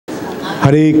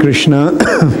Hare Krishna.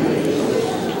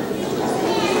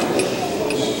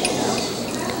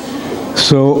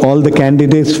 So all the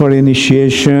candidates for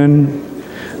initiation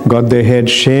got their head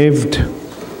shaved,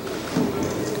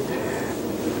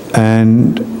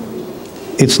 and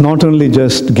it's not only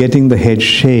just getting the head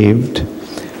shaved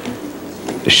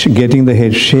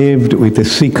with a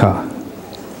sikha.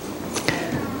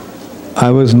 I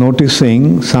was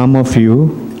noticing some of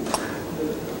you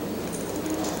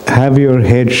have your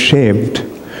head shaved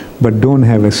but don't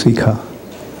have a sikha.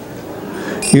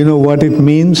 You know what it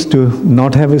means to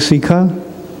not have a sikha?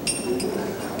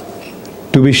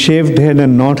 To be shaved head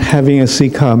and not having a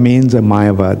sikha means a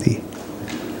Mayavadi.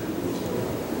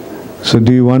 So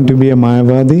do you want to be a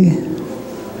Mayavadi?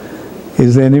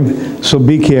 Is there any? So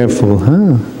be careful,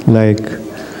 huh? Like,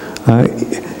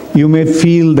 you may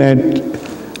feel that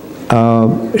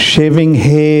shaving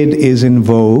head is in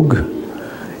vogue.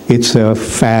 It's a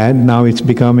fad. Now it's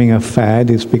becoming a fad.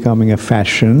 It's becoming a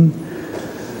fashion.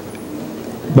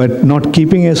 But not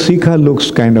keeping a sikha looks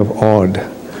kind of odd.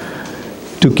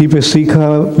 To keep a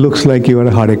sikha looks like you are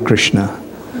a Hare Krishna.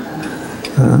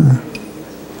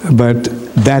 But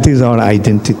that is our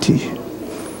identity.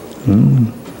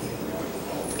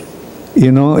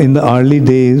 You know, in the early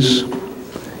days,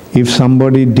 if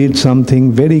somebody did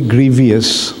something very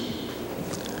grievous,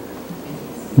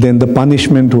 then the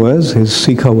punishment was his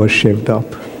sikha was shaved up.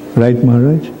 Right,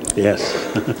 Maharaj? Yes.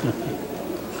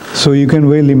 So you can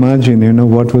well imagine, you know,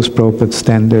 what was Prabhupada's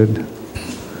standard.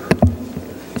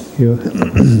 You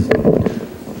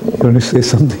want to say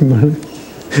something, Maharaj?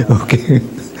 Okay.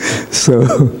 So,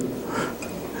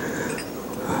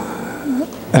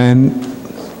 and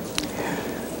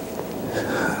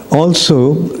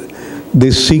also,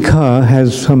 this sikha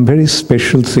has some very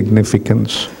special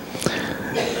significance.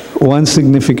 One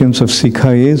significance of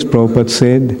sikha is, Prabhupada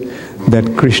said,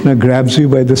 that Krishna grabs you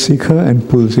by the sikha and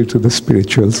pulls you to the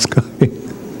spiritual sky.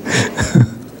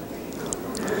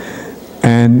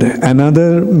 And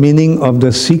another meaning of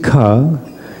the sikha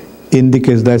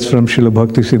indicates, that's from Srila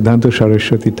Bhakti Siddhanta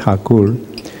Saraswati Thakur,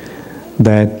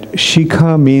 that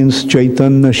shikha means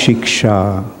Chaitanya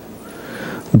Shiksha.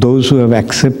 Those who have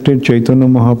accepted Chaitanya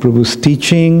Mahaprabhu's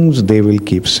teachings, they will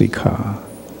keep sikha.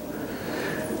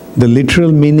 The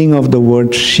literal meaning of the word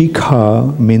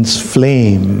shikha means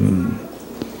flame,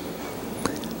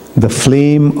 the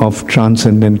flame of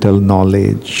transcendental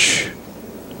knowledge.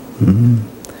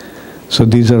 So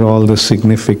these are all the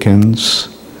significance.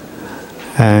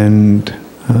 And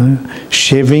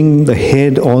shaving the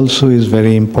head also is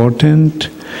very important,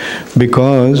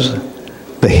 because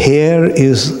the hair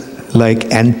is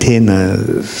like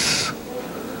antennas.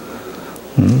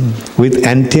 With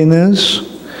antennas,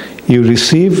 you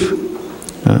receive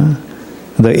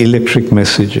the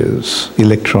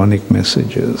electronic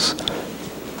messages.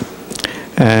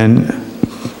 And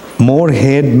more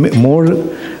hair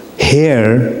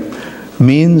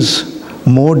means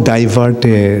more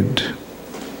diverted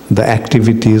the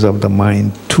activities of the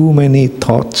mind. Too many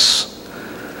thoughts.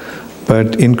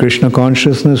 But in Krishna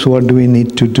consciousness, what do we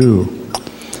need to do?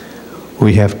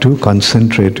 We have to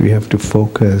concentrate, we have to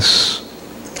focus.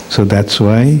 So that's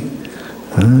why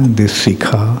this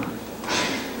sikha,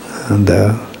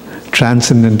 the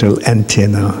transcendental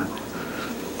antenna.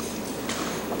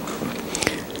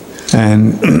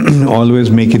 And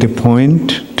always make it a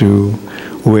point to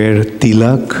wear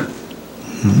tilak,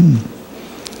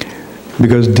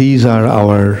 because these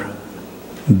are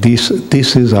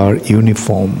this is our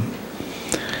uniform.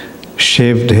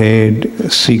 Shaved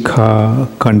head, sikha,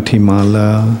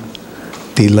 kantimala,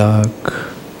 tilak.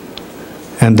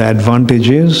 And the advantage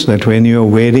is that when you are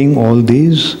wearing all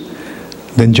these,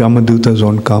 then Jamadutas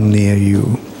won't come near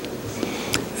you.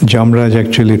 Jamraj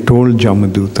actually told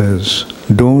Jamadutas,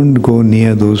 don't go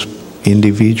near those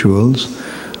individuals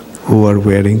who are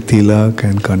wearing tilak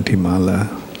and kantimala.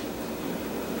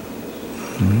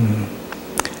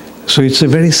 So it's a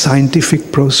very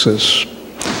scientific process.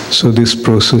 So this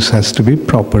process has to be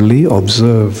properly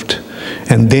observed,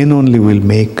 and then only we'll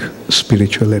make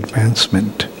spiritual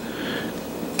advancement.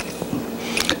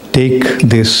 Take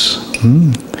this,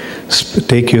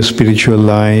 take your spiritual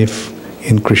life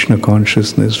in Krishna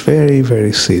consciousness very,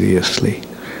 very seriously.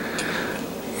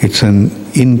 It's an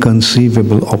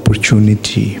inconceivable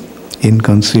opportunity,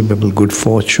 inconceivable good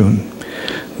fortune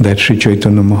that Sri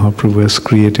Chaitanya Mahaprabhu has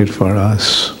created for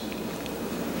us.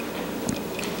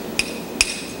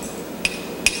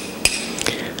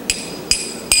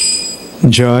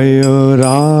 Jaya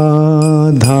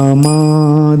Radha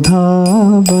Madhava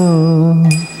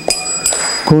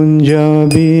Kunja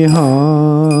Bihari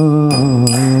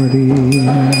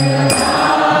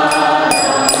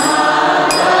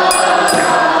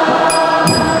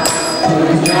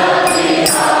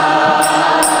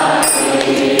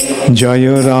जय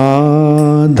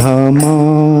राधा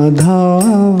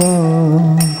माधवा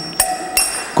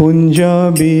कुंज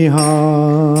बिहारी।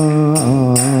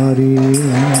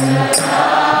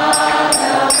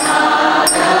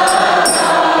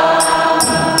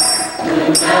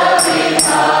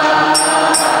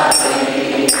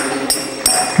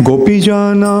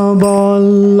 गोपीजन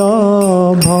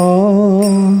वल्लभ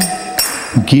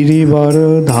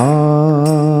गिरिवरधारी।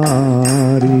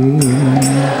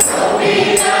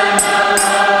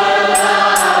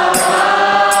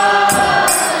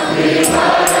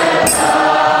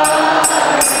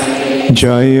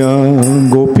 जय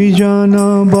गोपीजन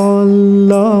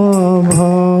वल्लभ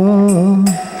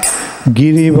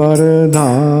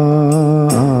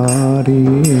गिरिवरधारी।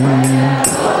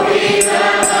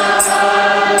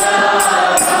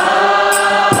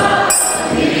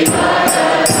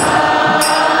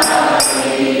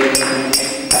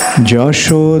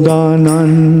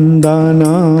 यशोदानंदन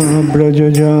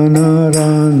ब्रजजन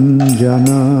रंजन।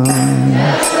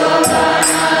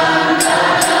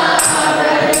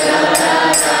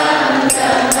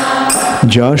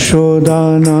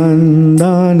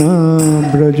 यशोदानंदन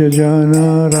ब्रजजन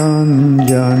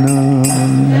रंजन।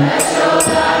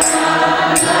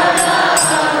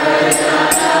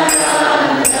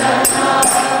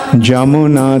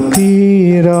 जमुना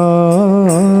तीर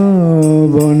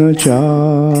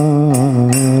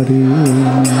वनचारी।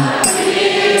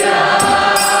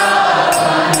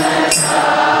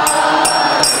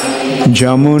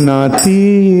 जमुना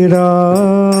तीर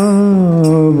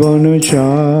वनचारी।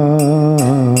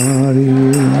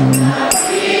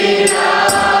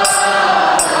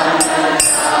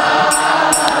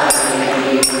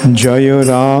 जय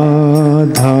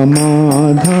राधा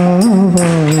माधवा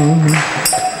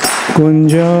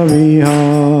कुंज विहारी।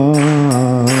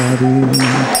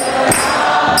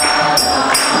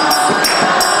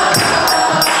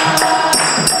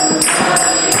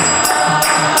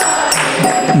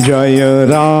 जय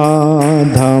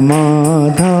राधा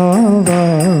माधवा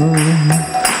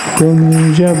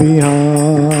कुंज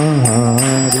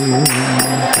विहारी।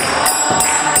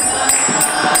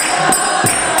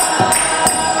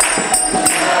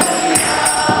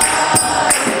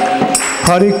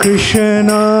 हरे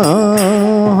कृष्णा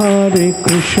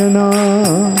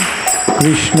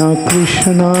कृष्ण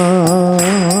कृष्ण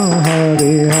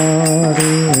हरे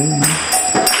हरे।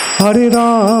 हरे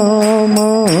राम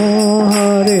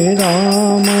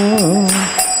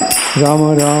राम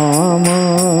राम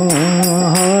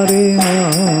हरे हरे।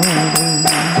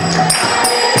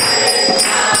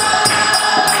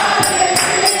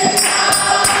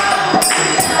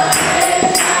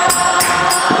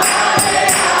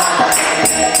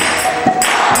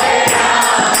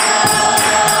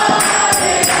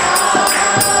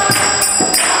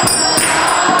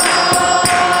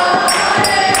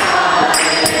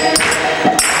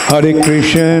 हरे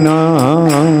कृष्णा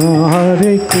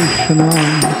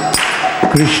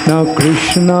कृष्ण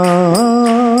कृष्ण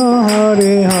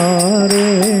हरे हरे।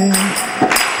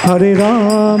 हरे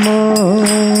राम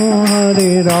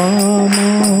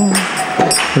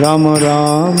राम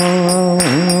राम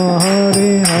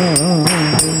हरे हरे।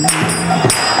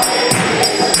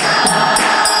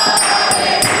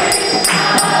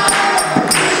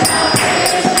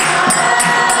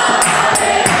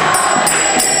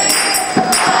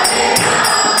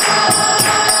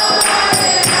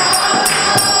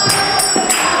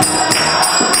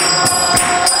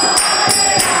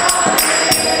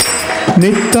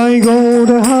 नित्य गौर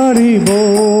हरि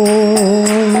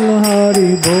बोल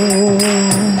हरि बोल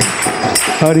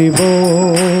हरि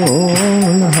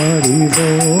बोल हरि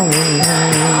बोल।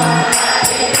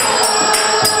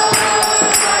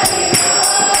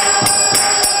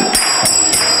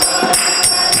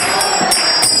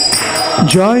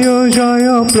 जय जय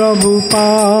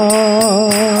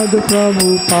प्रभुपाद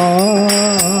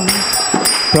प्रभुपाद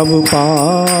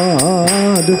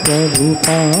प्रभुपाद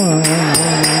प्रभुपाद।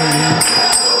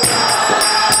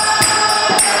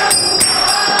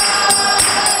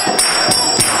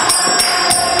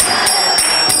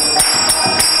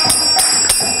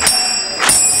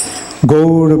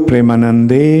 गौर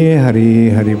प्रेमानंदे हरि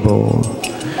हरि बोल।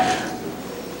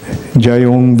 जय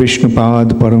ओं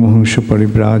विष्णुपाद परमहंस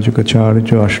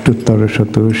परिव्राजकाचार्य अष्टोत्तर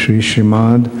शत श्री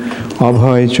श्रीमद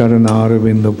अभय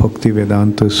चरणारविंद भक्ति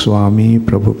वेदांत स्वामी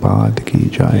प्रभुपाद की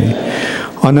जय।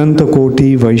 अनंत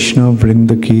कोटि वैष्णव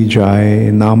वृंद की जाय,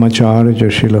 नामाचार्य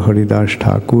शिल हरिदास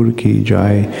ठाकुर की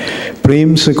जाय।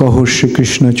 प्रेम से कहो श्री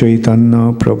कृष्ण चैतन्य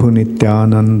प्रभु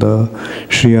नित्यानंद,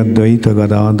 श्री अद्वैत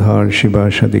गदाधर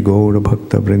शिवासदि गौर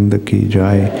भक्त वृंद की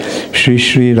जाय। श्री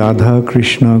श्री राधा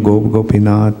कृष्ण गोप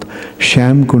गोपीनाथ,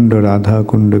 श्याम कुंड राधा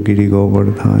कुंड गिरि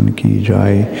गोवर्धन की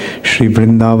जाय। श्री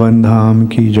वृंदावन धाम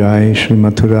की जाय, श्री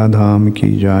मथुरा धाम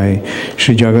की जाय,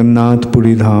 श्री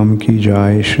जगन्नाथपुरी धाम की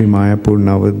जाय, श्री मायापुर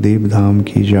नवद्वीप धाम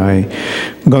की जाय।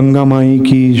 गंगा माई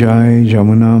की जाय,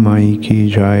 जमुना माई की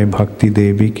जाय, भक्ति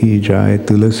देवी की जाय,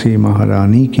 तुलसी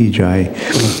महारानी की जाय।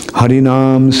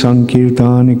 हरिनाम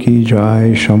संकीर्तन की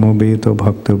जाय, समवेत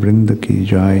भक्त वृंद की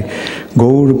जाय।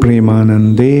 गौर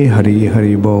प्रेमानंदे हरि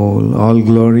हरि बोल। All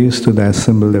glories to the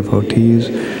assembled devotees,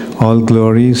 all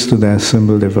glories to the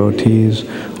assembled devotees,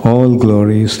 all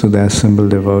glories to the assembled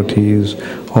devotees,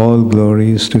 all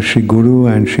glories to Shri Guru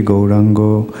and Shri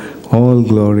Gaurango, all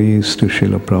glories to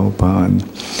Srila Prabhupada.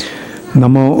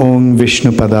 Namo Om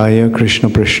Vishnu Padaya Krishna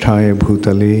Pristhaya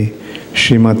Bhutale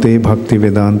Srimate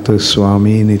Bhaktivedanta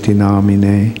Swami Niti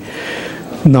Namine.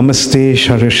 Namaste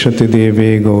Saraswati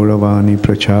Deve Gauravani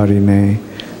Pracharine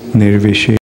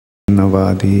Nirvishe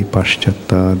Navadi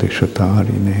Paschata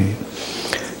Deshatarine.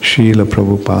 Srila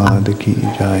Prabhupada ki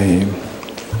jai.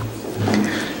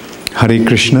 Hare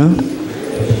Krishna.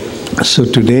 So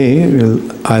today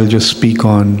I'll just speak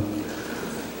on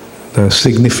the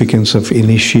significance of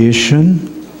initiation,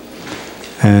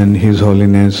 and His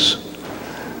Holiness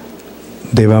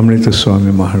Devamrita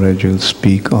Swami Maharaj will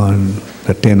speak on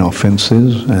the 10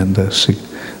 offenses and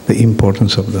the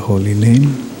importance of the holy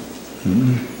name.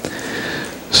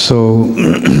 So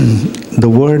the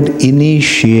word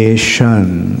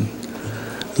initiation,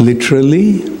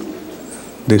 literally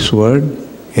this word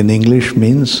in English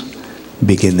means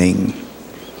beginning.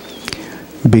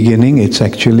 Beginning, it's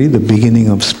actually the beginning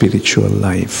of spiritual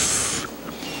life.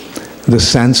 The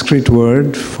Sanskrit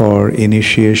word for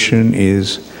initiation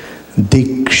is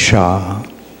diksha.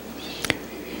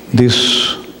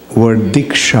 This word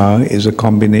diksha is a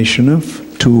combination of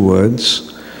two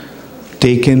words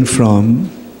taken from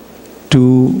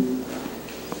two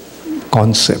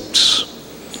concepts.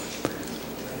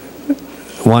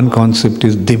 One concept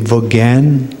is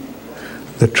Divya-gyan,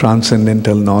 the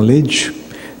transcendental knowledge.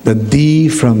 The Di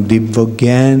from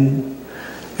Divya-gyan,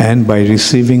 and by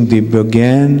receiving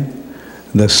Divya-gyan,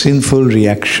 the sinful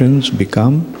reactions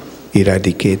become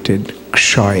eradicated,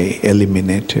 kshay,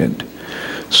 eliminated.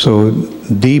 So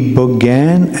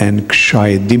Divya-gyan and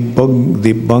kshay,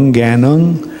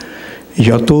 Divya-gyanam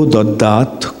yato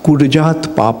daddat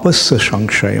kurjat papasya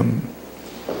sankshayam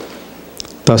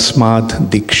tasmad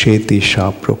diksheti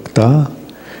shaprokta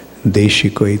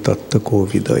deshikoi tattako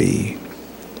vidai.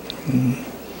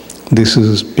 This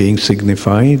is being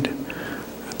signified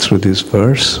through this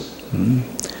verse.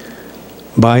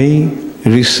 By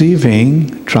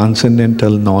receiving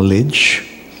transcendental knowledge,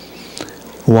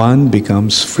 one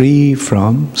becomes free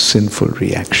from sinful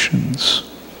reactions.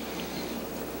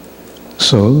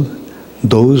 So,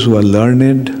 those who are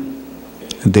learned,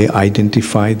 they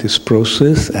identify this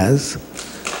process as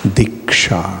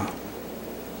diksha.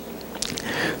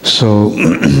 So,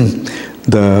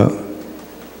 the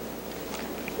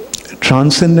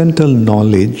transcendental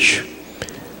knowledge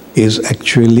is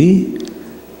actually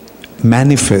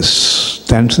manifests.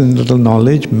 Transcendental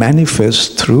knowledge manifests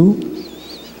through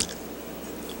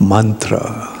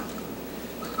mantra.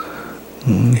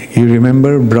 You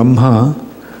remember Brahma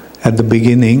at the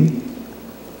beginning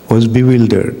was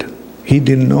bewildered. He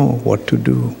didn't know what to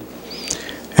do.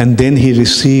 And then he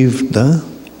received the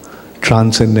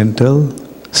transcendental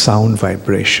sound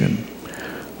vibration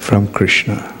from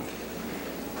Krishna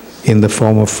in the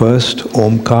form of first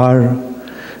Omkar,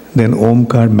 then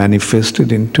Omkar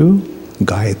manifested into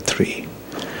Gayatri.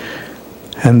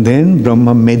 And then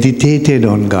Brahma meditated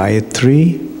on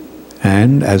Gayatri,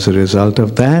 and as a result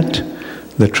of that,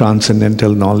 the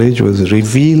transcendental knowledge was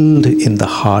revealed in the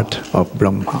heart of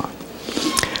Brahma.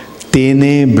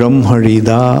 Tene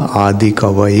brahmarida adi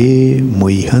kavaye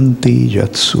muihanti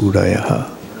jatsuraya.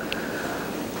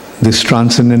 This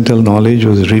transcendental knowledge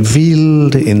was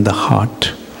revealed in the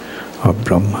heart of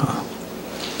Brahma.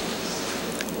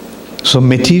 So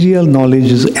material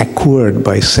knowledge is acquired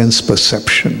by sense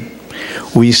perception.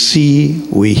 We see,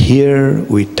 we hear,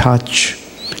 we touch,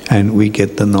 and we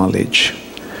get the knowledge.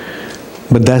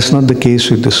 But that's not the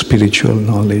case with the spiritual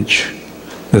knowledge.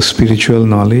 The spiritual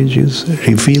knowledge is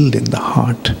revealed in the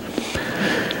heart.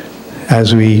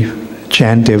 As we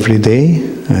chant every day,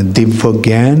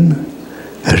 Divya-gyan,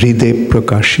 Hriday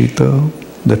Prakashita,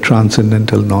 the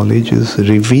transcendental knowledge is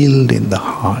revealed in the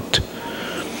heart.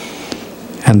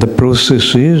 And the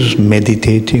process is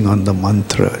meditating on the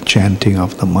mantra, chanting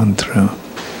of the mantra.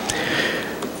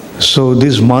 So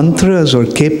these mantras are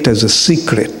kept as a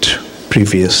secret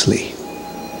previously.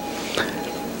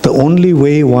 The only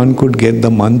way one could get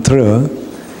the mantra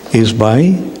is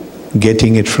by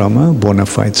getting it from a bona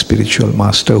fide spiritual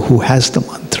master who has the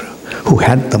mantra, who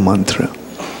had the mantra.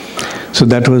 So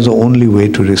that was the only way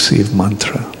to receive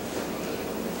mantra.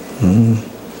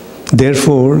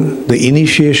 Therefore, the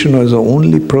initiation was the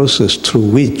only process through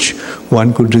which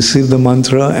one could receive the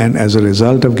mantra, and as a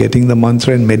result of getting the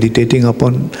mantra and meditating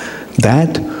upon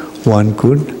that, one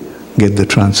could get the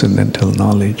transcendental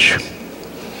knowledge.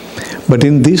 But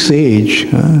in this age,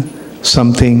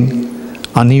 something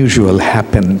unusual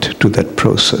happened to that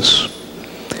process.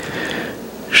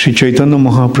 Sri Chaitanya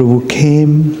Mahaprabhu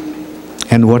came,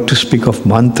 and what to speak of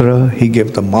mantra, he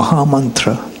gave the Maha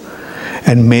Mantra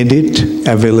and made it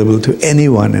available to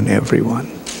anyone and everyone.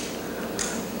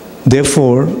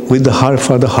 Therefore, for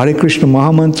the Hare Krishna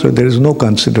Maha Mantra, there is no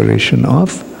consideration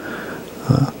of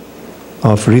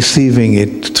receiving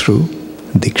it through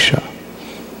Diksha.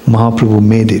 Mahaprabhu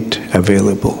made it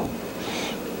available.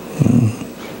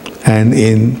 And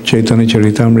in Chaitanya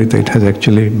Charitamrita it has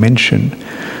actually mentioned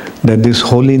that this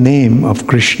holy name of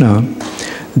Krishna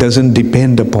doesn't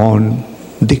depend upon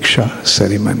Diksha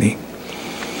ceremony.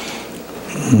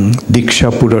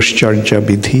 Diksha Purascharja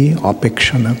Vidhi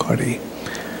Apekshana Kare.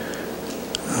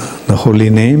 The holy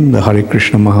name, the Hare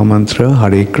Krishna Mahamantra,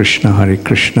 Hare Krishna,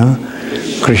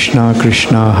 Krishna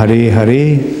Krishna, Hare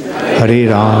Hare, Hare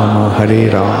Rama,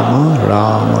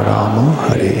 Rama Rama,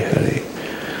 Hare Hare.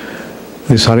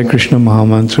 This Hare Krishna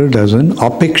Mahamantra doesn't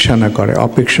apekshana kare.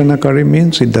 Apekshana kare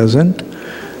means it doesn't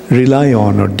rely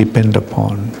on or depend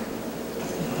upon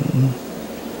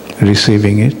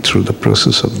receiving it through the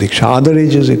process of Diksha. Other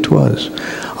ages it was.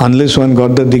 Unless one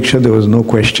got the Diksha, there was no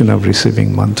question of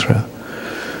receiving mantra.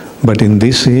 But in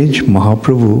this age,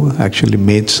 Mahaprabhu actually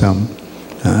made some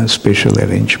special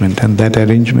arrangement, and that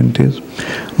arrangement is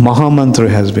Mahamantra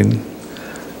has been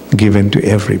given to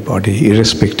everybody,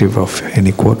 irrespective of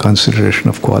any consideration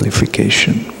of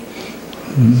qualification.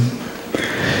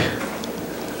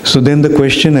 So then the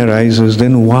question arises,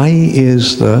 then why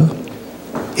is the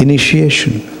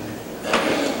initiation?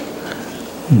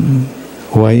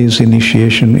 Why is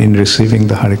initiation in receiving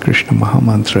the Hare Krishna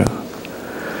Mahamantra?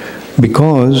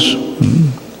 Because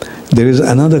there is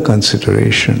another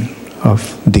consideration of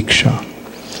Diksha.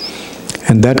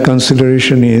 And that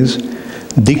consideration is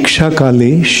Diksha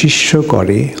Kale Shishya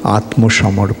Kare Atma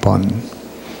Samarpan.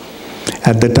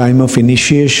 At the time of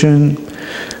initiation,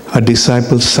 a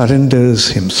disciple surrenders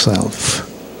himself.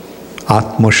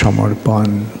 Atma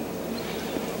Samarpan.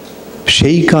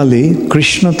 Shei Kale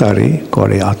Krishna Tare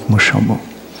Kare Atma Sama.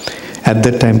 At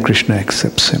that time, Krishna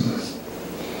accepts him.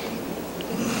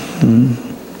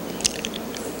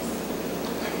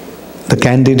 The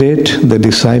candidate, the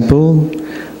disciple,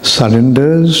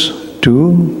 surrenders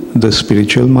to the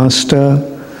spiritual master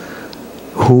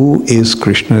who is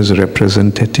Krishna's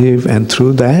representative, and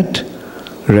through that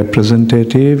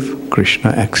representative, Krishna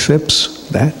accepts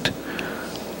that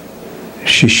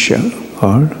Shishya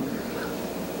or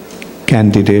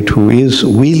candidate who is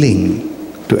willing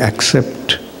to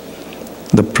accept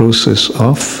the process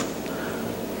of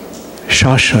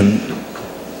Shashan.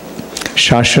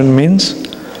 Shashan means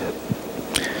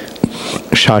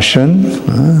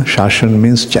Shashan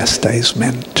means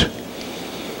chastisement.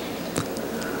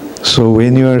 So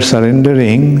when you are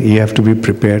surrendering, you have to be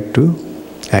prepared to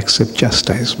accept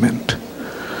chastisement.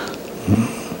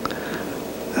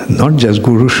 Not just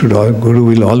Guru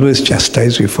will always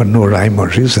chastise you for no rhyme or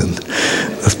reason.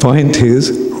 The point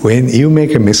is, when you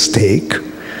make a mistake,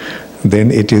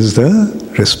 then it is the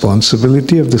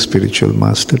responsibility of the spiritual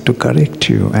master to correct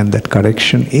you, and that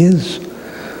correction is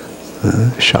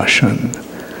Shashan.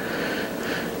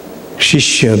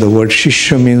 Shishya, the word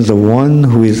Shishya means the one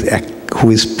who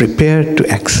is prepared to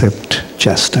accept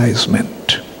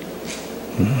chastisement.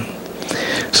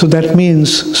 So that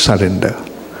means surrender.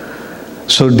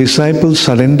 So disciple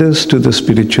surrenders to the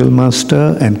spiritual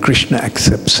master and Krishna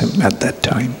accepts him at that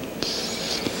time.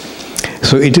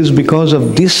 So it is because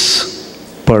of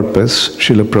this purpose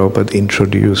Srila Prabhupada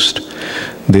introduced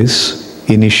this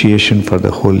initiation for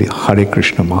the holy Hare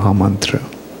Krishna Mahamantra.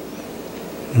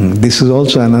 This is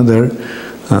also another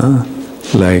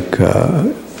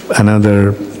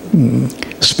another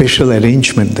special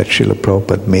arrangement that Srila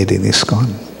Prabhupada made in ISKCON.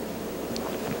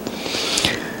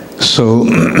 So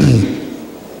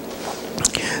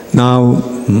now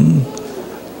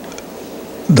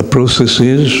the process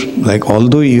is like,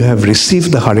 although you have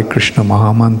received the Hare Krishna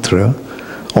Mahamantra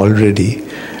already,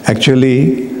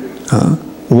 actually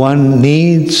one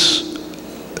needs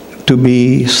to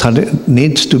be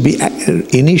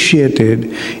initiated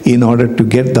in order to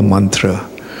get the mantra.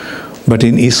 But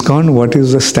in ISKCON, what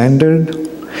is the standard?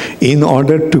 In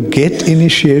order to get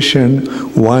initiation,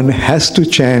 one has to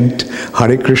chant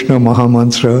Hare Krishna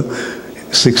Mahamantra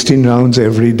 16 rounds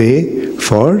every day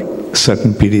for a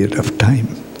certain period of time.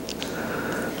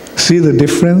 See the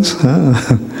difference?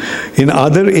 Huh? In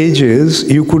other ages,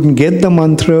 you couldn't get the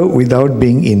mantra without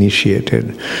being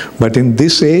initiated. But in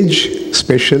this age,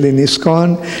 especially in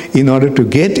ISKCON, in order to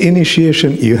get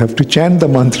initiation, you have to chant the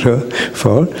mantra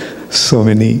for so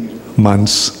many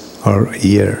months or a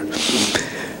year.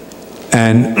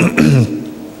 And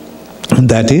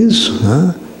that is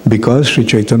because Sri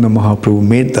Chaitanya Mahaprabhu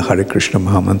made the Hare Krishna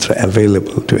Mahamantra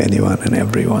available to anyone and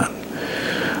everyone.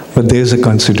 But there is a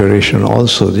consideration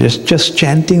also. Just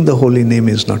chanting the holy name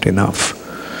is not enough.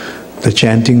 The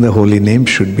chanting the holy name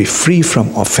should be free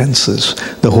from offenses.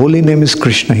 The holy name is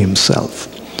Krishna himself.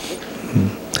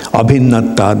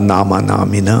 Abhinnattad nama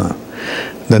namina.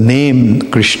 The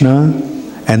name Krishna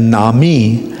and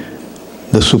Nami,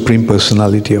 the Supreme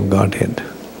Personality of Godhead,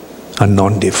 are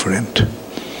non-different.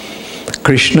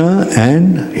 Krishna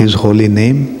and his holy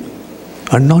name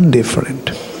are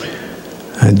non-different.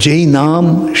 Jai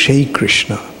Nam Shai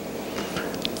Krishna.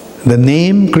 The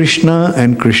name Krishna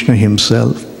and Krishna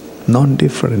himself,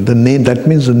 non-different. The name, that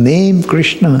means the name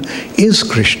Krishna is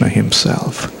Krishna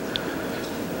himself.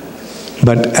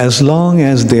 But as long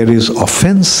as there is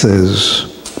offenses,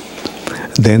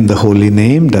 then the holy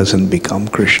name doesn't become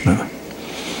Krishna.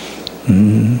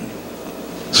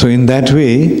 So in that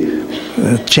way,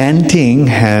 chanting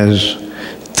has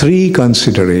three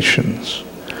considerations.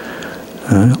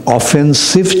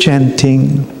 Offensive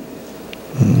chanting,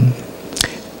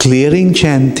 clearing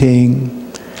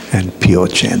chanting, and pure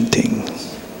chanting.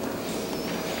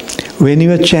 When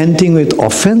you are chanting with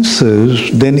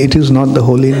offenses, then it is not the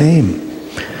holy name.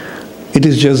 It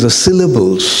is just the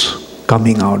syllables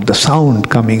coming out, the sound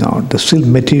coming out, the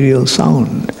material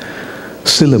sound.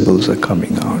 Syllables are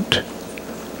coming out.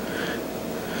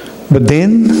 But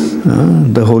then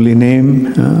the holy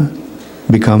name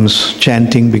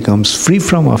chanting becomes free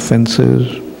from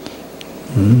offenses.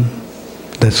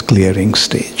 That's clearing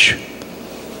stage.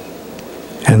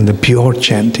 And the pure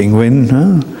chanting, when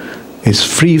it's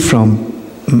free from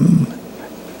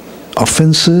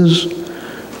offenses,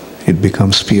 it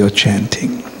becomes pure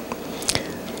chanting.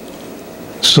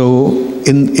 So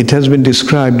it has been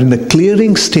described in the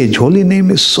clearing stage. Holy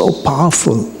name is so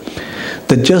powerful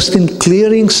that just in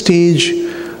clearing stage,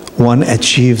 one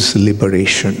achieves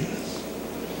liberation.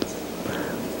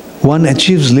 One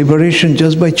achieves liberation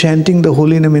just by chanting the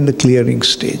holy name in the clearing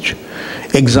stage.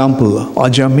 Example,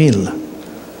 Ajamil.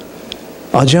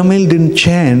 Ajamil didn't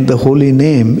chant the holy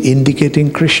name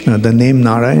indicating Krishna, the name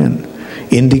Narayan,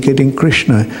 indicating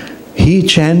Krishna. He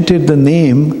chanted the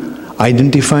name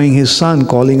identifying his son,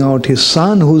 calling out his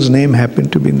son whose name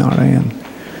happened to be Narayan.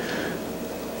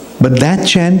 But that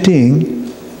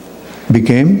chanting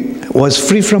was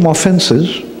free from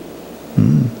offenses.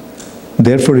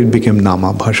 Therefore it became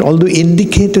Namabhash. Although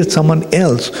indicated someone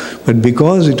else, but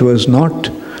because it was not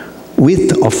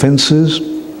with offenses,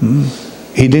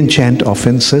 he didn't chant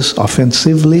offenses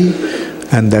offensively,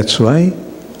 and that's why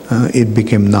it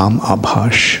became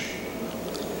Namabhash.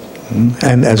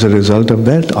 And as a result of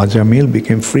that, Ajamil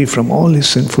became free from all his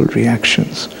sinful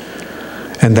reactions.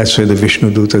 And that's why the Vishnu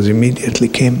Dutas immediately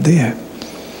came there.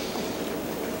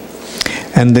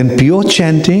 And then pure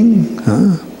chanting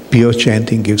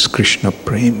gives Krishna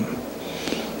prem,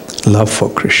 love for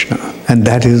Krishna. And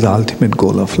that is the ultimate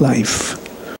goal of life.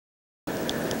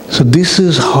 So this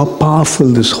is how powerful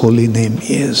this holy name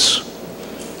is.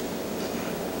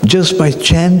 Just by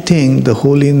chanting the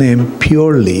holy name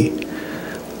purely,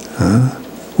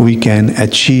 we can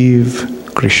achieve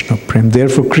Krishna prem.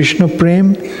 Therefore, Krishna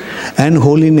prem and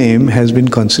holy name has been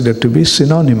considered to be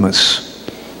synonymous.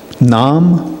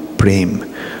 Nam prem.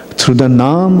 Through the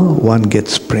Nam, one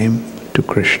gets prem to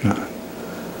Krishna.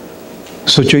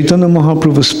 So Chaitanya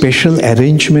Mahaprabhu's special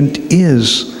arrangement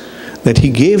is that he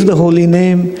gave the holy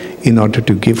name in order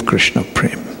to give Krishna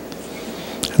prem.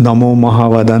 Namo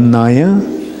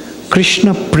Mahavadannaya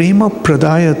Krishna prema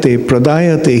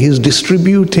pradayate, he is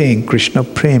distributing Krishna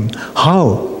prem.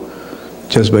 How?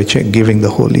 Just by giving the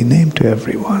holy name to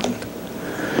everyone.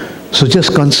 So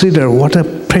just consider what a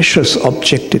precious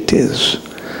object it is.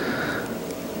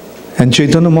 And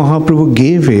Chaitanya Mahaprabhu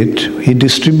gave it, he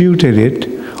distributed it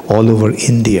all over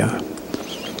India.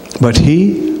 But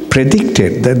he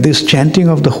predicted that this chanting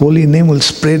of the holy name will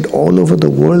spread all over the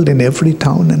world in every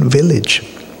town and village.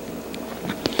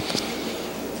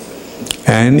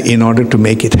 And in order to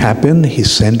make it happen, he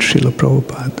sent Srila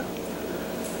Prabhupada.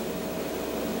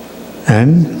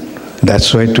 And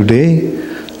that's why today,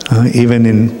 even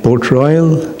in Port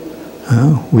Royal,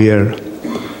 we are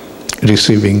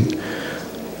receiving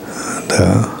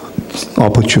the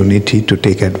opportunity to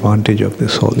take advantage of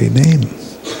this holy name.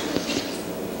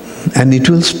 And it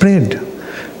will spread.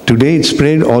 Today it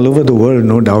spread all over the world,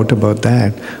 no doubt about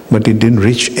that, but it didn't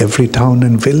reach every town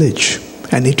and village.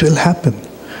 And it will happen.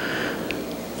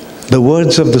 The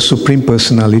words of the Supreme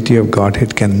Personality of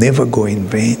Godhead can never go in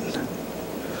vain.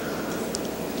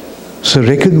 So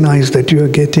recognize that you are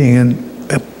getting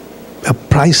a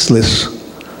priceless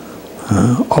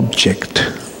object.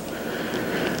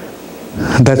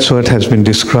 That's what has been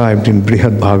described in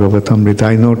Brihad Bhagavatamrita.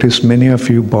 I noticed many of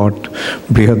you bought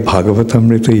Brihad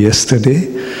Bhagavatamrita yesterday,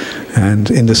 and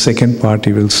in the second part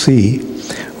you will see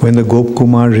when the Gop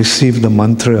Kumar received the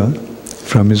mantra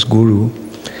from his guru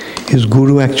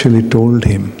actually told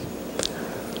him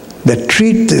that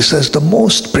treat this as the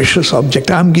most precious object.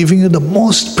 I'm giving you the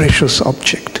most precious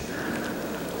object.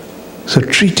 So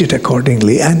treat it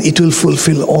accordingly and it will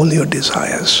fulfill all your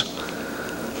desires.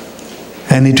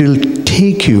 And it will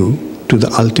take you to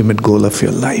the ultimate goal of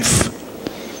your life.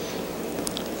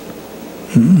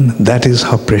 That is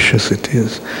how precious it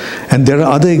is. And there are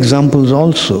other examples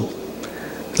also.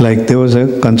 Like there was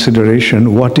a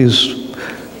consideration, what is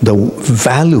the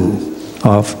value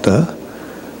of the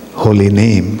holy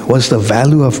name? What's the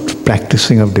value of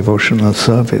practicing of devotional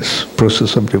service,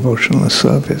 process of devotional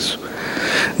service?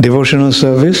 Devotional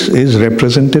service is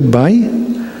represented by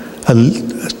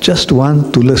just one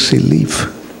tulasi leaf.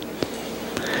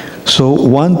 So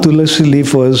one tulasi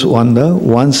leaf was on the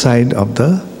one side of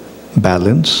the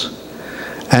balance,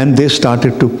 and they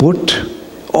started to put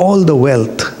all the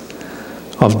wealth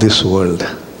of this world.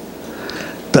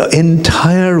 The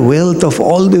entire wealth of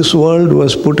all this world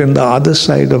was put in the other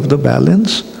side of the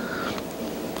balance.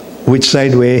 Which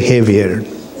side weighed heavier?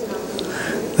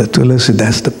 The tulasi.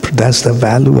 That's the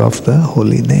value of the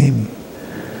holy name.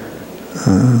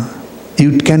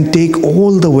 You can take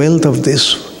all the wealth of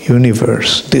this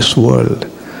universe, this world,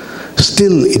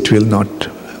 still it will not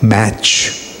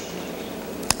match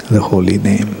the holy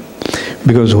name.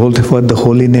 Because what the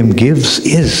holy name gives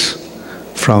is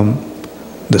from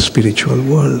the spiritual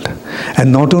world.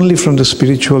 And not only from the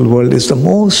spiritual world, is the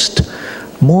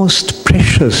most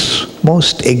precious,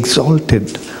 most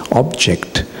exalted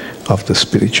object of the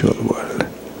spiritual world.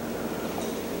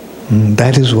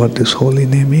 That is what this holy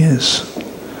name is.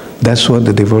 That's what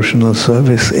the devotional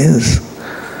service is.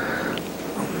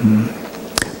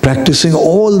 Practicing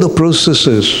all the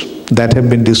processes that have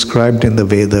been described in the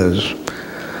Vedas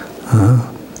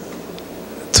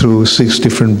through 6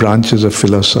 different branches of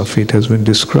philosophy, it has been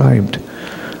described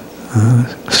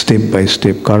step by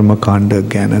step, karma kanda,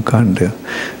 jnana kanda.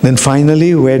 Then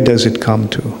finally, where does it come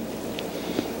to?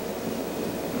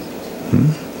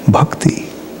 Bhakti.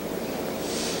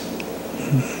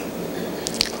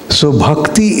 So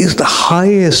bhakti is the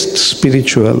highest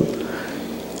spiritual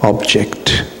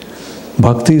object.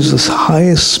 Bhakti is the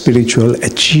highest spiritual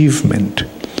achievement.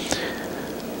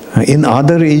 In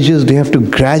other ages, they have to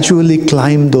gradually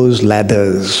climb those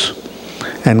ladders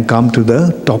and come to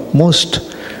the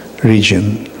topmost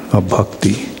region of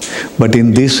bhakti. But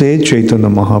in this age, Chaitanya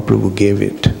Mahaprabhu gave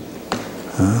it,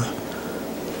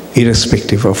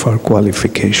 irrespective of our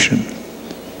qualification.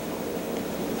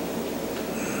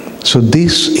 So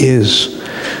this is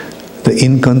the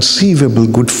inconceivable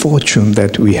good fortune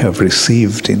that we have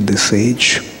received in this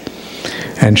age.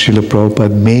 And Srila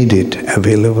Prabhupada made it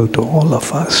available to all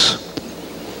of us.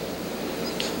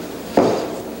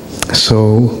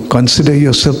 So consider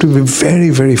yourself to be very,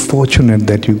 very fortunate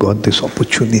that you got this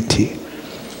opportunity.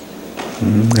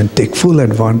 And take full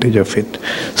advantage of it.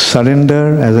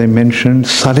 Surrender, as I mentioned,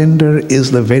 surrender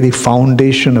is the very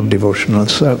foundation of devotional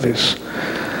service.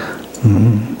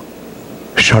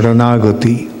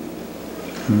 Sharanagati.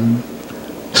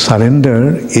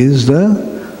 Surrender is the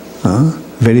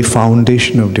very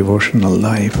foundation of devotional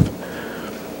life.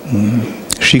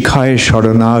 Shikhaya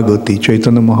Sharanagati.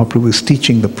 Chaitanya Mahaprabhu is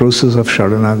teaching the process of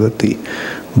Sharanagati,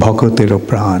 Bhakotero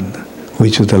Pran,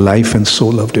 which is the life and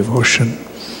soul of devotion.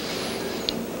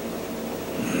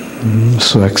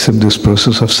 So accept this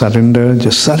process of surrender,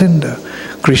 just surrender.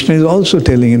 Krishna is also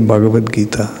telling in Bhagavad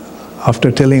Gita,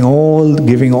 after giving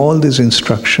all these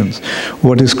instructions,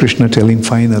 what is Krishna telling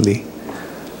finally?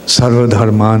 Sarva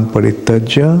dharman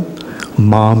parityajya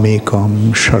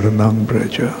mamekam sharanam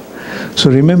braja. So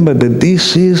remember that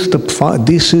this is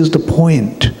the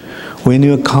point when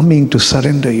you are coming to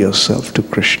surrender yourself to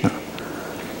Krishna.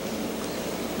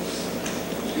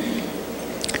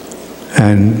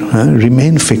 and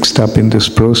remain fixed up in this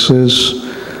process.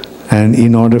 And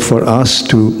in order for us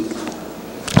to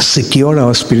secure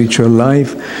our spiritual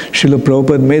life, Srila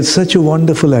Prabhupada made such a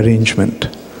wonderful arrangement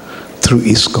through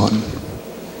ISKCON.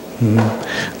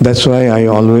 That's why I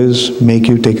always make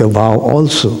you take a vow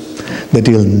also that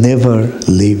you'll never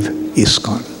leave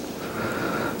ISKCON.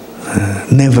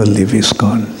 Never leave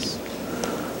ISKCON.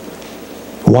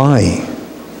 Why?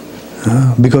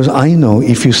 Because I know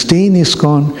if you stay in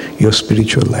ISKCON, your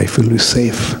spiritual life will be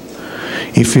safe.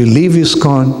 If you leave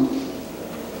ISKCON,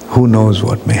 who knows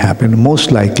what may happen?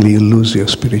 Most likely you'll lose your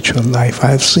spiritual life. I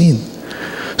have seen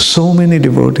so many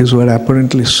devotees who are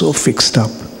apparently so fixed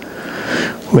up.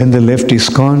 When they left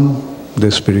ISKCON,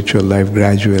 their spiritual life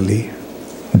gradually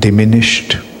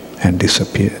diminished and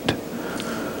disappeared.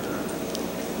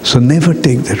 So never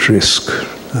take that risk.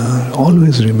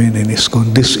 Always remain in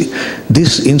ISKCON.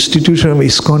 This institution of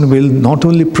ISKCON will not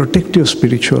only protect your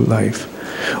spiritual life,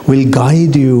 will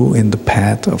guide you in the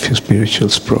path of your spiritual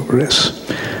progress.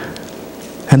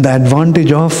 And the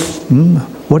advantage of,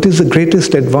 what is the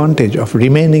greatest advantage of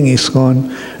remaining in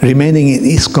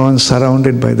ISKCON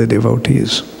surrounded by the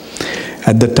devotees?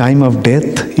 At the time of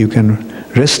death, you can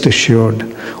rest assured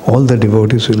all the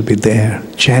devotees will be there,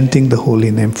 chanting the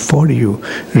holy name for you,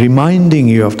 reminding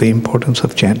you of the importance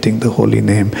of chanting the holy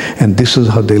name, and this is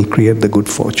how they'll create the good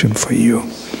fortune for you.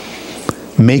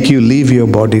 Make you leave your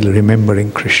body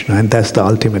remembering Krishna, and that's the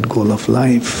ultimate goal of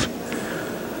life.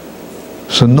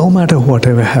 So no matter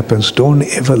whatever happens, don't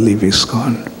ever leave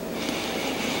ISKCON.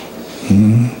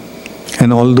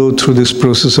 And although through this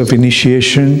process of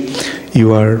initiation,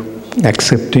 you are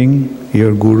accepting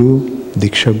your Guru,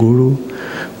 Diksha Guru,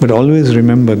 but always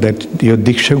remember that your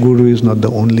Diksha Guru is not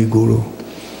the only Guru.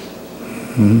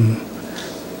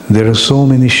 There are so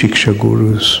many Shiksha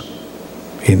Gurus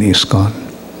in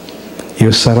ISKCON.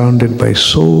 You're surrounded by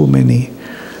so many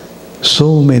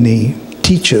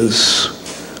teachers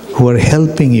who are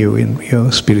helping you in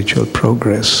your spiritual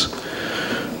progress.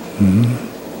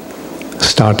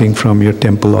 Starting from your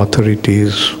temple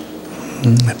authorities,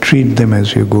 treat them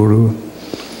as your Guru.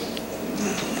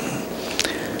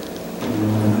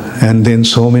 And then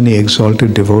so many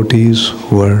exalted devotees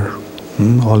who are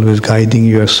always guiding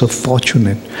you. You are so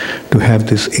fortunate to have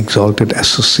this exalted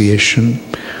association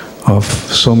of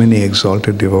so many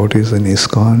exalted devotees in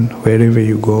ISKCON. Wherever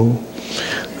you go,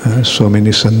 so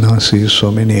many sannyasis,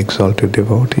 so many exalted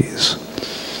devotees.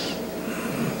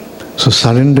 So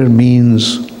surrender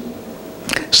means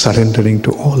surrendering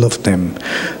to all of them,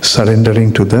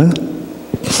 surrendering to the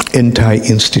entire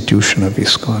institution of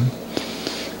ISKCON.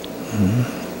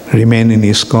 Remain in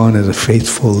ISKCON as a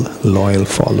faithful, loyal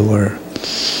follower.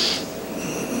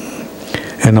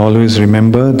 And always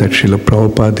remember that Srila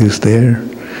Prabhupada is there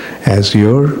as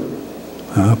your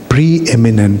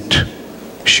preeminent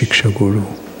Shiksha Guru.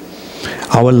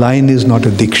 Our line is not a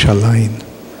Diksha line.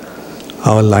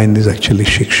 Our line is actually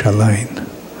Shiksha line.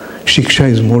 Shiksha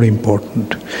is more important.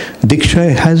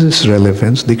 Diksha has its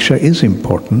relevance, Diksha is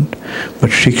important, but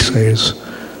Shiksha is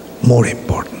more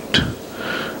important.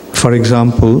 For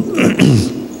example,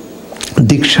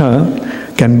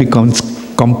 Diksha can be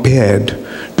compared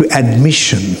to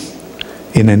admission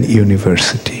in an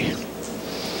university.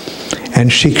 And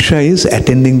Shiksha is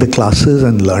attending the classes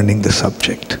and learning the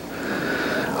subject.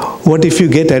 What if you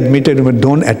get admitted but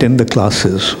don't attend the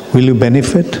classes? Will you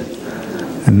benefit?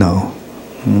 No.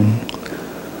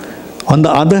 On the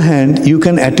other hand, you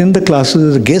can attend the classes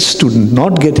as a guest student,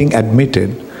 not getting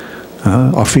admitted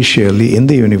officially in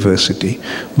the university,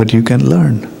 but you can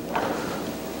learn.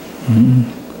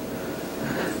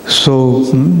 So,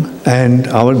 and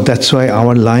that's why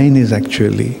our line is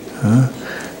actually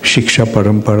Shiksha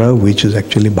Parampara, which is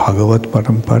actually Bhagavat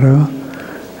Parampara.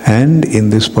 And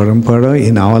in this parampara,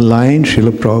 in our line,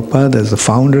 Srila Prabhupada, as the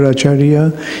founder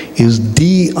Acharya, is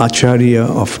the Acharya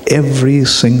of every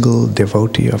single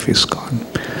devotee of ISKCON.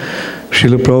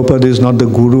 Srila Prabhupada is not the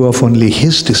guru of only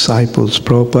his disciples.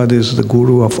 Prabhupada is the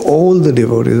guru of all the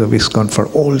devotees of ISKCON for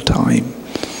all time.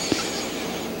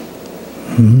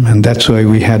 And that's why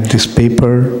we had this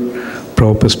paper,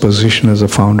 Prabhupada's position as a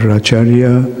founder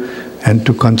Acharya. And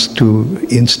to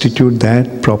institute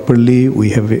that properly, we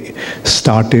have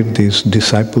started this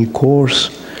disciple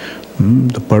course.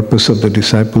 The purpose of the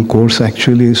disciple course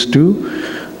actually is to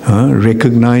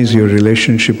recognize your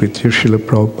relationship with your Srila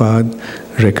Prabhupada,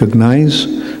 recognize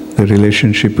the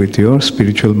relationship with your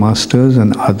spiritual masters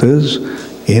and others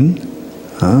in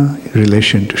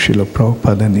relation to Srila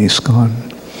Prabhupada and ISKCON.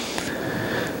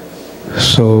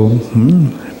 So,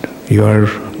 you are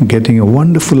getting a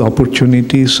wonderful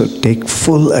opportunity, so take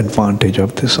full advantage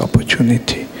of this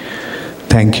opportunity.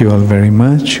 Thank you all very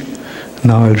much.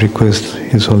 Now I'll request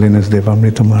His Holiness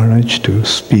Devamrita Maharaj to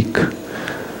speak.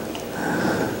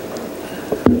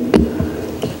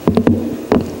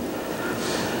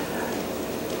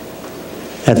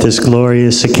 At this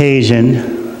glorious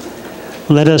occasion,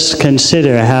 let us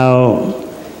consider how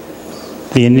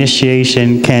the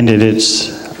initiation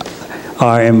candidates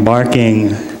are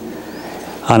embarking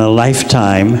on a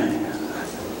lifetime,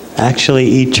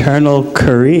 actually eternal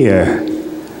career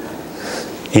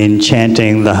in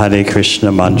chanting the Hare Krishna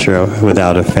mantra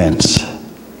without offense.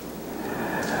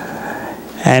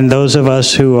 And those of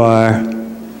us who are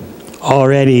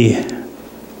already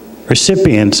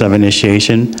recipients of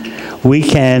initiation, we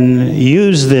can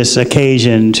use this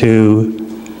occasion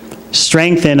to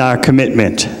strengthen our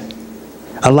commitment.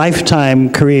 A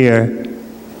lifetime career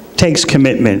takes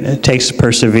commitment, it takes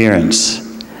perseverance.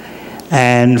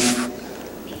 And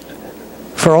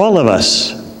for all of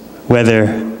us,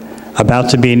 whether about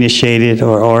to be initiated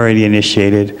or already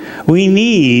initiated, we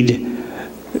need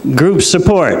group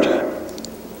support,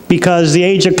 because the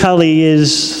age of Kali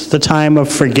is the time of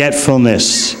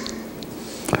forgetfulness.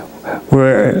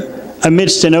 We're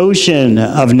amidst an ocean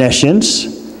of nescience,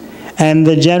 and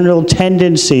the general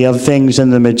tendency of things in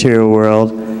the material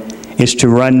world is to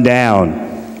run down.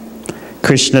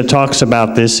 Krishna talks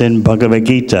about this in Bhagavad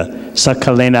Gita.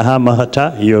 Sakalenaha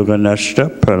mahata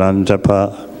yoganashta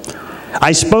parantapa.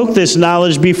 I spoke this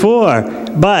knowledge before,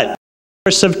 but in the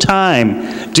course of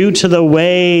time, due to the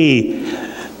way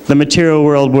the material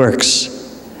world works,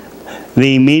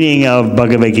 the meaning of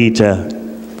Bhagavad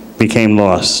Gita became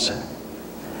lost.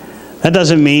 That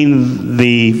doesn't mean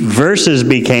the verses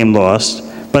became lost,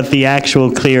 but the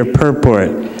actual clear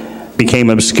purport became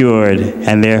obscured,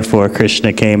 and therefore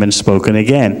Krishna came and spoken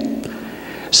again.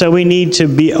 So we need to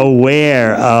be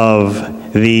aware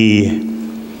of the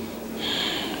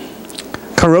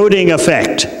corroding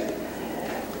effect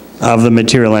of the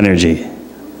material energy.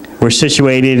 We're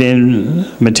situated in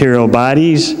material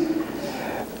bodies.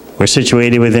 We're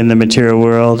situated within the material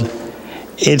world.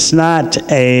 It's not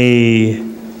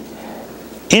an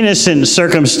innocent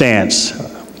circumstance.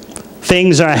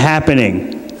 Things are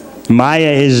happening.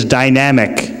 Maya is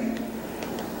dynamic.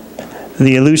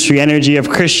 The illusory energy of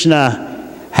Krishna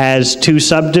has two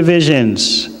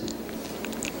subdivisions: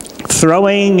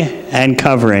 throwing and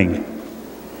covering.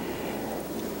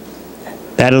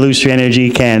 That illusory energy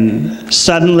can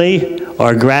suddenly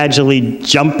or gradually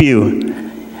jump you,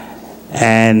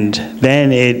 and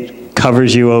then it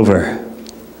covers you over.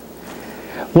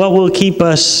 What will keep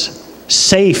us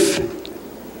safe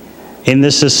in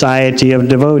the society of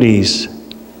devotees?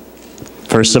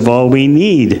 First of all, we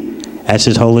need, as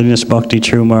His Holiness Bhakti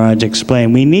Charu Maharaj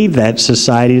explained, we need that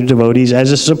society of devotees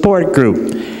as a support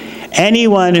group.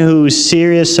 Anyone who's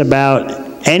serious about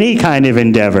any kind of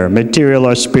endeavor, material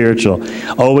or spiritual,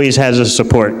 always has a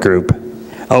support group,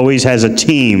 always has a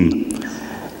team.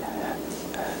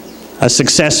 A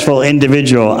successful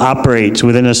individual operates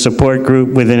within a support group,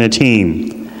 within a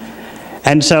team.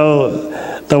 And so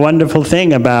the wonderful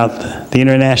thing about the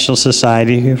International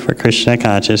Society for Krishna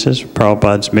Consciousness,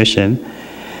 Prabhupada's mission,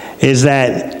 is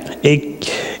that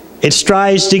it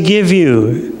strives to give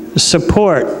you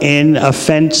support in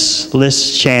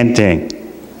offenseless chanting.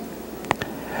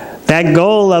 That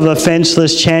goal of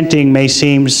offenseless chanting may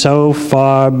seem so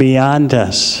far beyond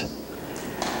us.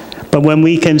 But when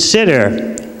we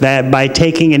consider that by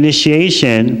taking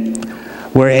initiation,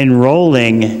 we're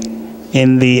enrolling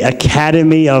in the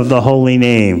Academy of the Holy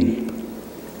Name.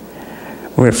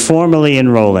 We're formally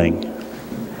enrolling.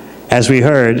 As we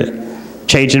heard,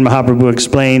 Chaitanya Mahaprabhu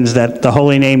explains that the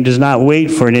Holy Name does not wait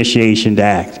for initiation to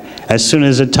act. As soon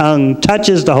as the tongue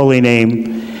touches the Holy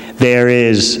Name, there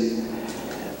is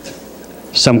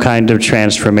some kind of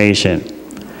transformation.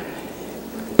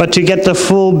 But to get the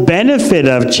full benefit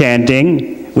of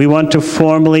chanting, we want to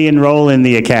formally enroll in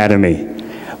the Academy.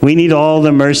 We need all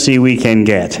the mercy we can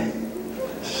get,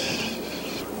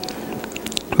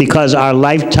 because our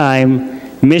lifetime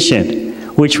mission,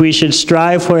 which we should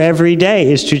strive for every day,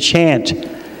 is to chant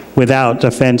without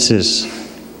offenses.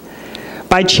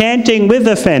 By chanting with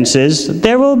offenses,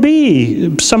 there will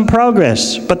be some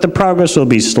progress, but the progress will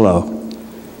be slow.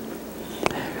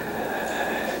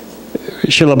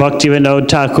 Srila Bhaktivinoda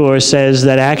Thakur says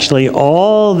that actually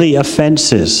all the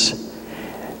offenses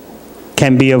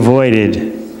can be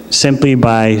avoided simply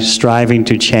by striving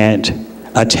to chant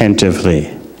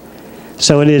attentively.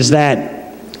 So it is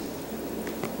that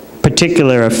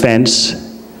particular offense,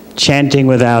 chanting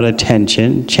without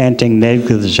attention, chanting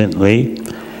negligently,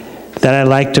 that I'd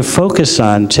like to focus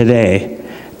on today,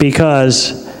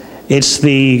 because it's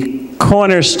the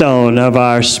cornerstone of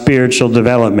our spiritual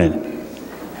development.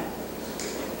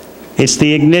 It's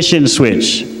the ignition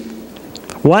switch.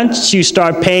 Once you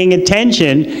start paying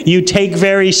attention, you take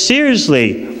very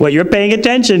seriously what you're paying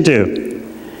attention to.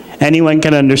 Anyone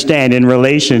can understand in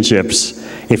relationships,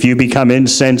 if you become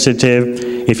insensitive,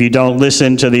 if you don't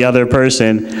listen to the other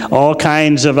person, all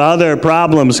kinds of other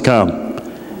problems come.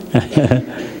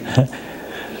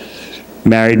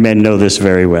 Married men know this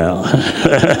very well.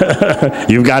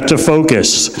 You've got to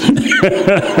focus.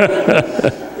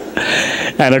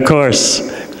 And of course,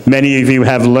 many of you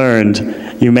have learned,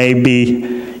 you may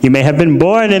have been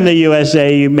born in the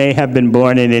USA, you may have been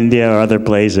born in India or other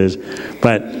places,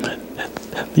 but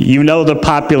you know the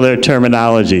popular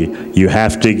terminology. You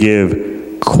have to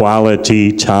give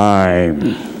quality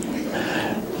time.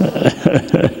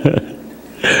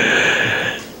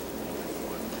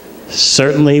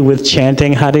 Certainly with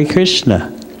chanting Hare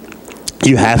Krishna,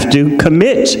 you have to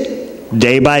commit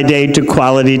day by day to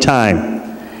quality time.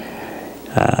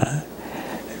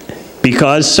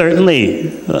 Because certainly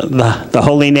the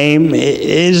holy name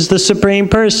is the Supreme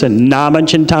Person. Nama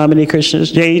Chintamani Krishna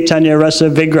Chaitanya Rasa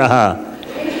Vigraha.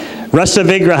 Rasa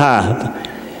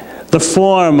Vigraha, the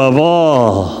form of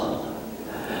all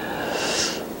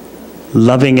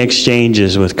loving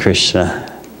exchanges with Krishna.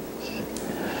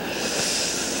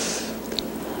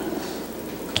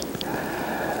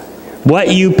 What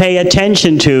you pay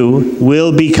attention to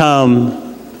will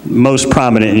become most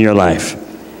prominent in your life.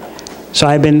 So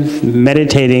I've been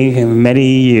meditating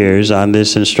many years on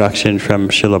this instruction from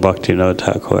Srila Bhaktivinoda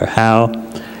Thakur, how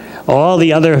all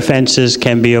the other offenses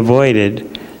can be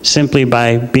avoided simply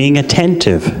by being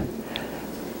attentive.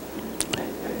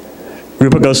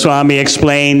 Rupa Goswami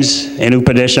explains in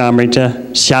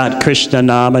Upadeshamrita, Shat Krishna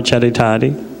Nama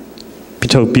Charitari,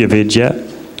 Pitopya Vidya,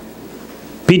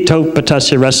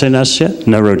 Pitopatasya Rasanasya,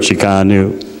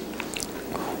 Narochikanu.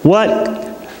 What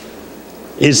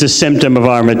is the symptom of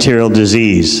our material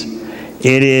disease?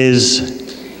 It is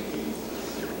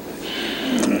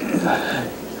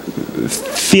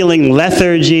feeling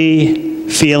lethargy,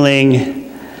 feeling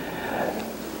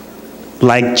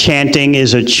like chanting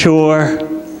is a chore.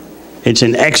 It's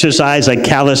an exercise like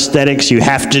calisthenics you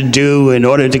have to do in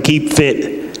order to keep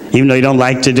fit, even though you don't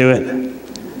like to do it.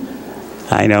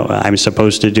 I know I'm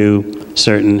supposed to do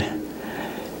certain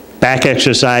back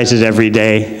exercises every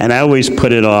day, and I always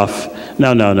put it off.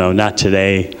 No, not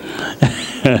today.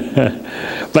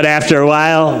 But after a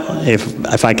while,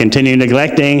 if I continue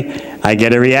neglecting, I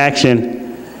get a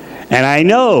reaction. And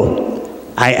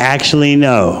I actually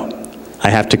know, I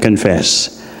have to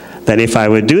confess, that if I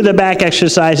would do the back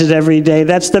exercises every day,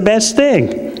 that's the best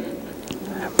thing.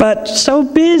 But so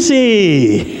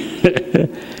busy.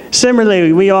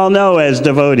 Similarly, we all know as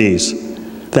devotees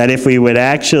that if we would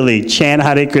actually chant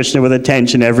Hare Krishna with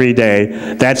attention every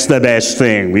day, that's the best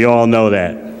thing. We all know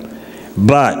that.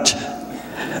 But,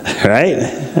 right?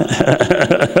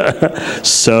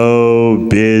 So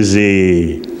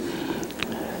busy.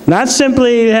 Not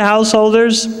simply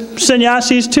householders,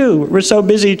 sannyasis too. We're so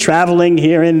busy traveling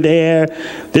here and there,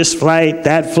 this flight,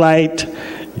 that flight,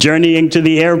 journeying to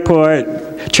the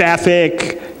airport,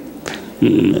 traffic,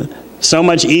 so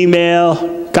much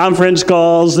email, conference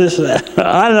calls, this, on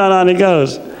and on it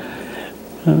goes.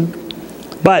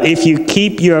 But if you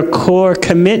keep your core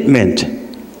commitment,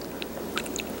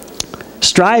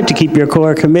 strive to keep your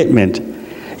core commitment,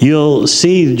 you'll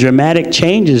see dramatic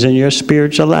changes in your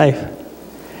spiritual life.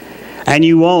 And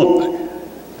you won't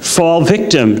fall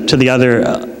victim to the other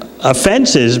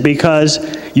offenses because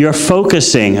you're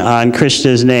focusing on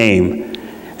Krishna's name.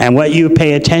 And what you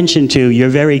pay attention to, you're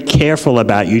very careful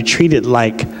about. You treat it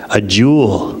like a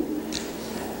jewel.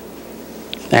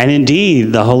 And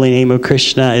indeed, the holy name of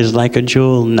Krishna is like a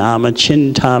jewel. Nama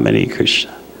Chintamani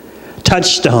Krishna.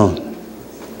 Touchstone.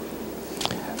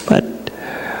 But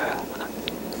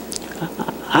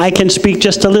I can speak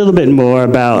just a little bit more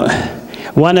about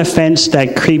one offense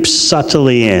that creeps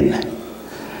subtly in.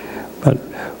 But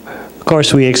of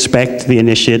course, we expect the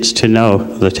initiates to know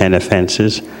the 10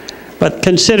 offenses. But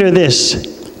consider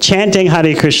this, chanting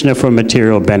Hare Krishna for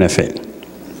material benefit.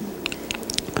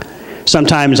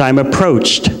 Sometimes I'm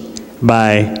approached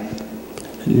by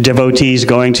devotees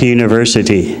going to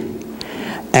university,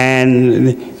 and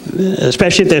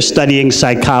especially if they're studying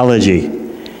psychology,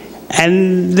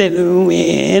 and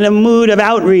in a mood of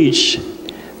outreach,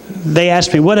 they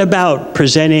ask me, what about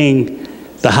presenting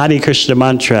the Hare Krishna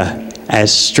mantra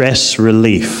as stress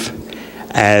relief,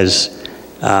 as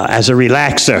a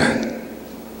relaxer?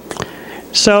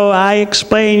 So I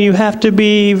explain you have to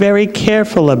be very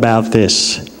careful about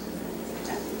this.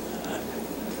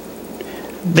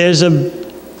 There's a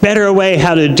better way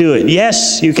how to do it.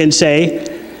 Yes, you can say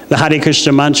the Hare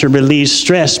Krishna mantra relieves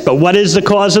stress, but what is the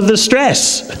cause of the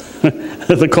stress?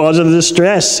 The cause of the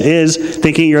stress is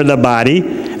thinking you're the body,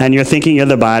 and you're thinking you're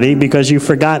the body because you've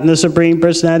forgotten the Supreme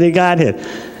Personality of Godhead.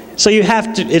 So you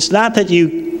have to, it's not that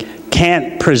you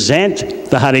can't present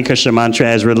the Hare Krishna mantra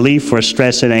as relief for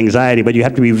stress and anxiety, but you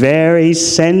have to be very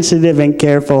sensitive and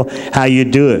careful how you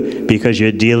do it because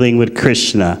you're dealing with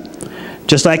Krishna.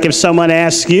 Just like if someone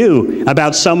asks you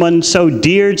about someone so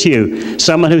dear to you,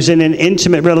 someone who's in an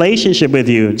intimate relationship with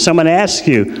you, someone asks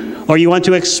you, or you want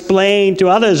to explain to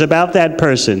others about that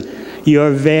person,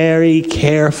 you're very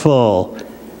careful.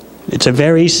 It's a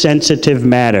very sensitive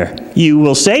matter. You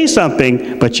will say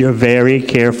something, but you're very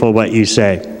careful what you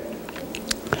say.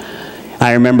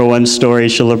 I remember one story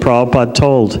Srila Prabhupada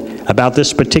told about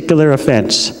this particular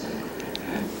offense,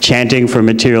 chanting for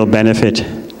material benefit.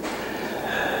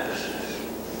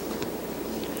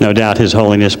 No doubt His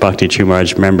Holiness Bhakti Charu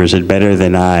Maharaj remembers it better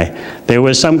than I. There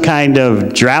was some kind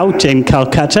of drought in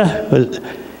Calcutta,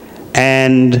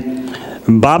 and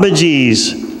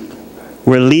Babajis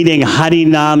were leading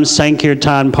Harinam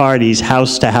Sankirtan parties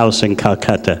house to house in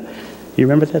Calcutta. You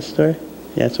remember that story?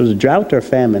 Yes, it was a drought or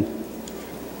famine?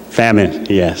 Famine,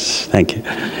 yes, thank you.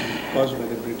 Caused by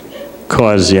the British.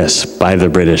 Caused, yes, by the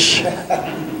British.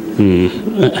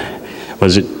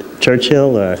 Was it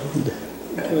Churchill or?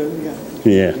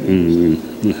 Yeah,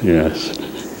 yes.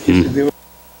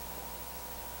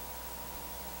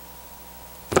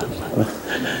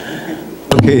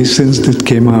 Okay, since it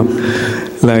came up,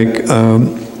 like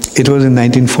it was in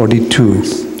 1942.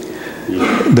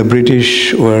 The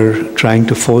British were trying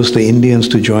to force the Indians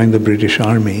to join the British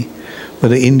Army, but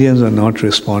the Indians are not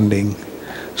responding.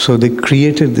 So they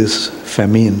created this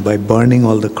famine by burning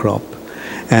all the crop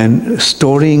and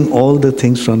storing all the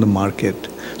things from the market.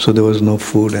 So there was no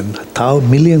food, and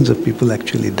millions of people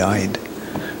actually died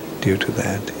due to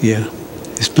that. Yeah,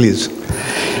 yes, please.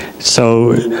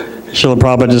 So Srila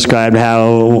Prabhupada described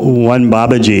how one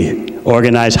Babaji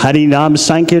organized Harinam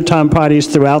Sankirtan parties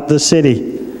throughout the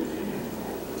city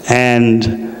and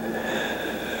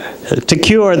to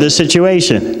cure the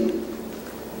situation.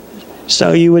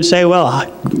 So you would say, well,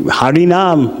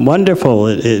 Harinam, wonderful,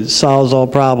 it solves all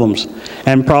problems.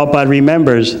 And Prabhupada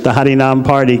remembers the Harinam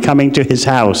party coming to his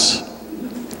house.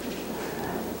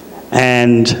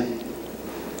 And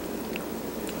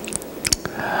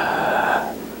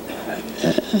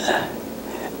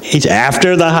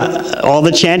after all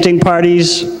the chanting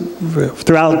parties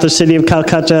throughout the city of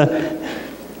Calcutta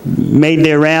made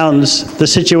their rounds, the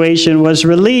situation was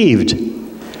relieved.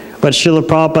 But Srila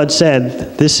Prabhupada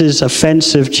said, this is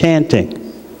offensive chanting.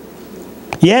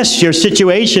 Yes, your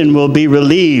situation will be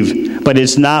relieved, but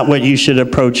it's not what you should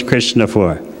approach Krishna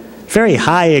for. Very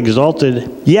high,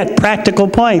 exalted, yet practical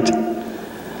point.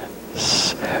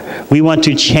 We want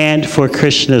to chant for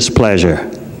Krishna's pleasure.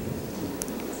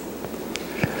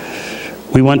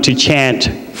 We want to chant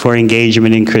for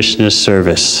engagement in Krishna's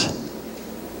service.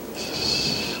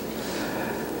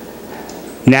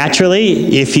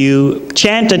 Naturally, if you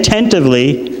chant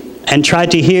attentively and try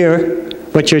to hear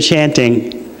what you're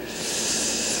chanting,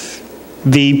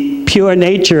 the pure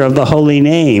nature of the holy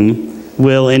name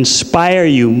will inspire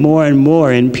you more and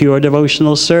more in pure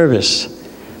devotional service.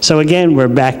 So again, we're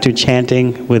back to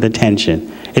chanting with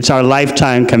attention. It's our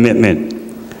lifetime commitment.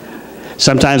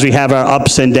 Sometimes we have our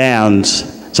ups and downs.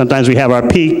 Sometimes we have our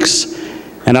peaks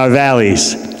and our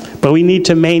valleys. But we need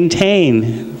to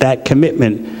maintain that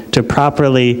commitment to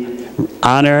properly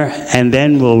honor, and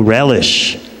then we'll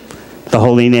relish the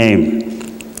holy name.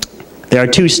 There are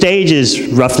two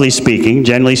stages, roughly speaking,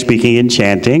 generally speaking, in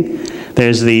chanting.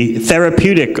 There's the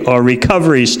therapeutic or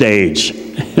recovery stage,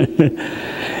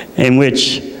 in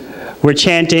which we're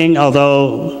chanting,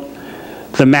 although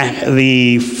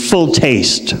the full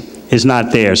taste is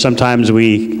not there. Sometimes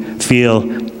we feel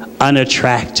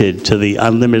unattracted to the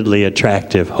unlimitedly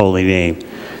attractive holy name.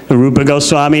 Rupa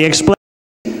Goswami explains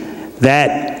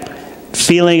that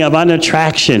feeling of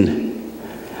unattraction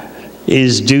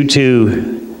is due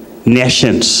to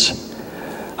nescience.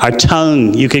 Our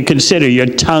tongue, you can consider your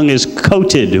tongue is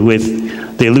coated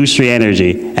with the illusory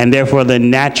energy, and therefore the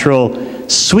natural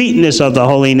sweetness of the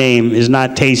holy name is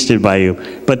not tasted by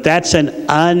you. But that's an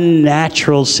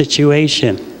unnatural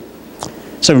situation.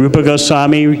 So Rupa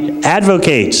Goswami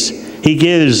advocates, he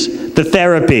gives the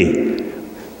therapy.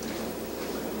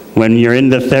 When you're in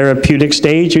the therapeutic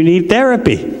stage, you need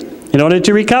therapy in order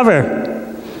to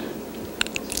recover.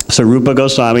 So Rupa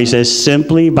Goswami says,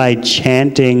 simply by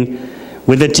chanting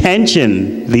with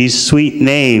attention these sweet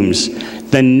names,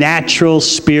 the natural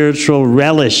spiritual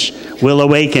relish will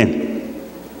awaken.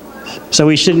 So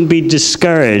we shouldn't be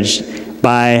discouraged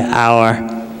by our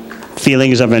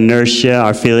feelings of inertia,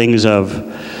 our feelings of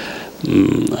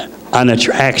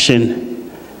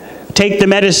unattraction. Take the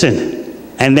medicine,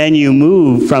 and then you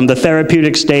move from the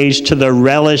therapeutic stage to the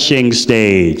relishing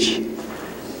stage.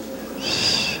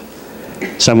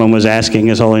 Someone was asking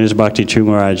His Holiness Bhakti Charu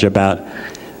Maharaj about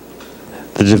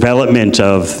the development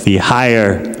of the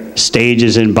higher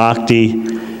stages in bhakti,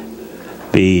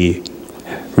 the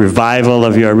revival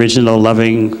of your original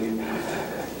loving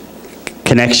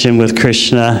connection with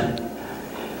Krishna.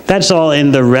 That's all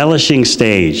in the relishing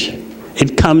stage.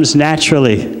 It comes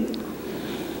naturally.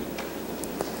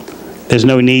 There's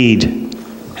no need,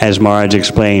 as Maharaj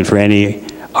explained, for any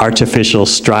artificial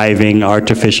striving,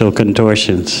 artificial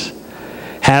contortions.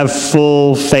 Have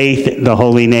full faith in the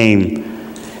holy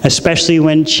name, especially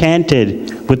when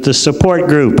chanted with the support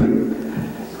group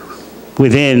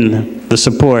within the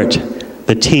support,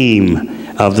 the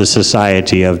team of the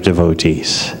Society of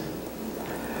Devotees.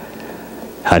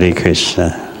 Hare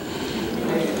Krishna.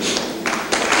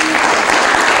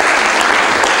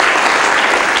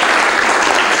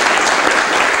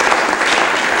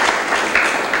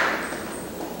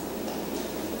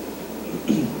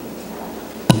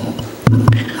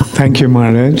 Thank you,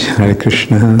 Maharaj. Hare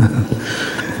Krishna.